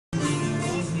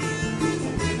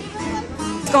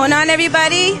going on,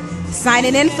 everybody?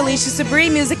 Signing in, Felicia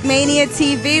Sabri, Music Mania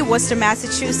TV, Worcester,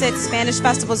 Massachusetts. Spanish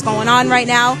Festival is going on right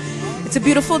now. It's a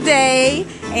beautiful day,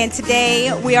 and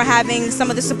today we are having some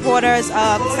of the supporters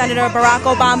of Senator Barack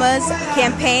Obama's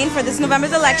campaign for this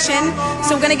November's election.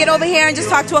 So we're going to get over here and just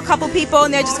talk to a couple people,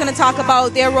 and they're just going to talk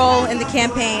about their role in the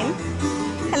campaign.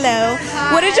 Hello.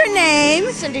 Hi. What is your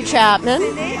name? Cindy Chapman.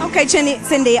 Okay,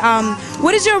 Cindy.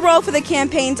 What is your role for the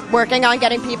campaign? Working on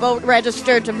getting people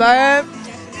registered to vote,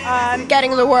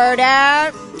 getting the word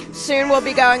out. Soon we'll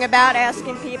be going about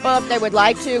asking people if they would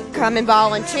like to come and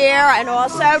volunteer, and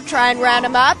also try and round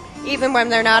them up, even when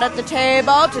they're not at the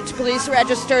table, to please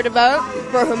register to vote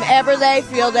for whomever they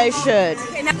feel they should.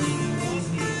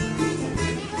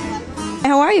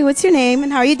 How are you? What's your name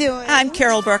and how are you doing? I'm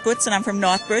Carol Berkowitz, and I'm from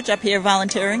Northbridge, up here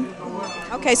volunteering.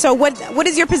 Okay, so what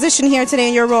is your position here today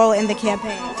and your role in the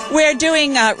campaign? We're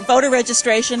doing voter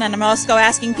registration, and I'm also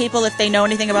asking people if they know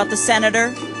anything about the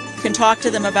senator. You can talk to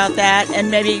them about that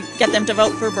and maybe get them to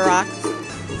vote for Barack.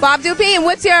 Bob Dupe, and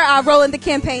what's your role in the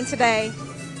campaign today?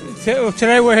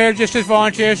 Today we're here just as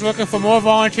volunteers, looking for more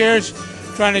volunteers,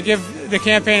 trying to give the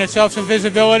campaign itself some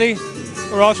visibility.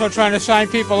 We're also trying to sign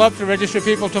people up to register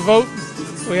people to vote.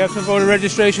 We have some voter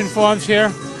registration forms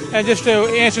here. And just to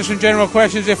answer some general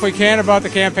questions, if we can, about the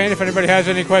campaign, if anybody has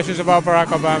any questions about Barack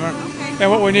Obama and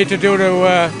what we need to do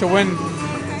to win.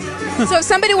 So if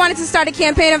somebody wanted to start a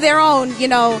campaign of their own, you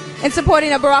know, in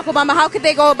supporting of Barack Obama, how could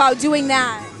they go about doing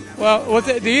that? Well,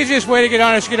 the easiest way to get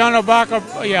on is get on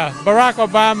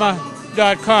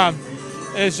BarackObama.com.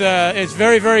 It's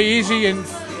very, very easy and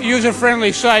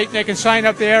user-friendly site. They can sign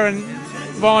up there and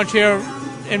volunteer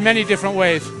in many different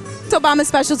ways. What's Obama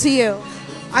special to you?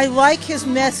 I like his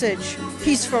message.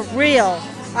 He's for real.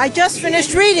 I just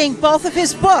finished reading both of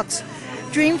his books,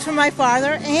 Dreams from My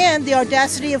Father and The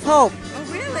Audacity of Hope. Oh,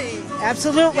 really?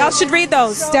 Absolutely. Y'all should read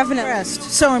those, definitely.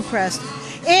 So impressed.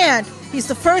 And he's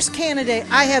the first candidate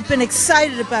I have been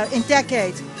excited about in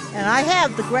decades. And I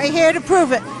have the gray hair to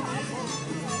prove it.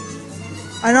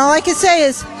 And all I can say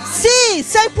is, sí,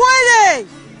 se puede!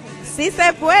 Sí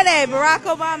se puede, Barack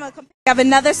Obama. We have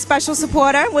another special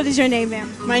supporter. What is your name,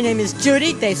 ma'am? My name is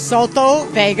Judy De Soto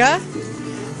Vega.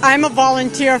 I'm a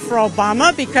volunteer for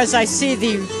Obama because I see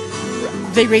the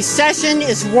recession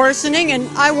is worsening, and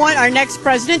I want our next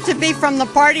president to be from the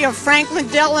party of Franklin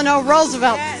Delano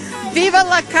Roosevelt. Yes. Viva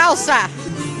la causa!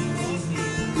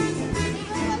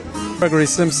 Gregory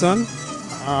Simpson.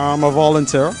 I'm a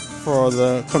volunteer for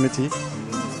the committee.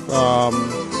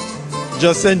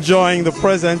 Just enjoying the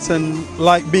presence and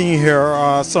like being here.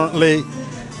 Certainly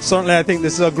I think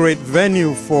this is a great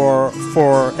venue for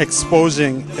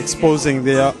exposing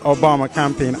the Obama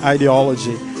campaign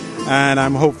ideology, and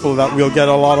I'm hopeful that we'll get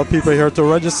a lot of people here to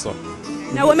register.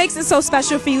 Now, what makes it so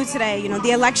special for you today, you know,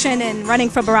 the election and running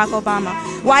for Barack Obama?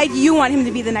 Why do you want him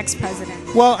to be the next president?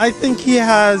 Well, I think he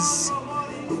has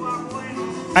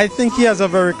a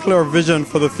very clear vision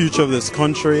for the future of this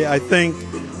country. I think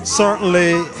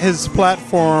certainly his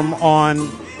platform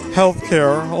on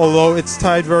healthcare, although it's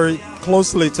tied very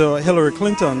closely to Hillary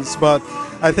Clinton's, but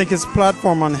I think his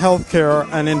platform on healthcare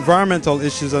and environmental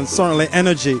issues and certainly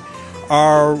energy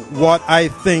are what I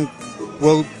think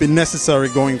will be necessary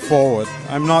going forward.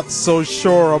 I'm not so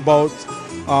sure about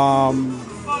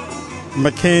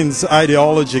McCain's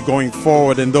ideology going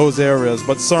forward in those areas,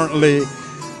 but certainly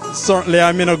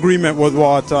I'm in agreement with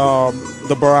what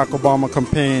the Barack Obama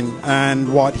campaign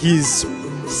and what he's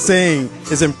saying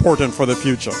is important for the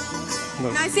future.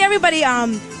 Now, I see everybody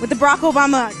with the Barack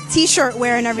Obama T-shirt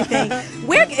wearing everything.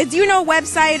 Where do you know a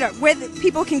website or where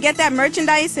people can get that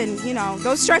merchandise? And you know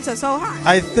those shirts are so hot.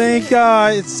 I think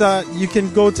you can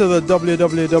go to the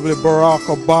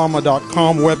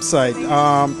www.barackobama.com website.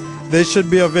 They should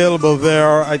be available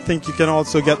there. I think you can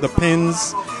also get the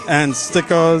pins and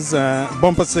stickers,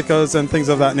 bumper stickers, and things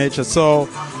of that nature. So,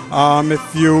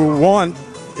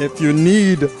 if you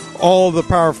need all the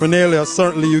paraphernalia,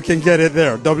 certainly you can get it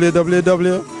there.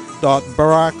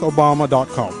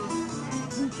 www.barackobama.com.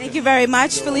 Thank you very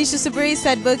much. Felicia Sabri,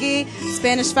 Said Boogie,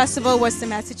 Spanish Festival, Worcester,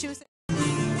 Massachusetts.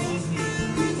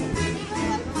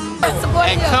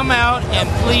 And come out and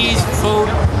please vote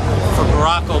for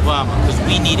Barack Obama, because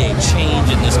we need a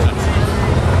change in this country.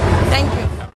 Thank you.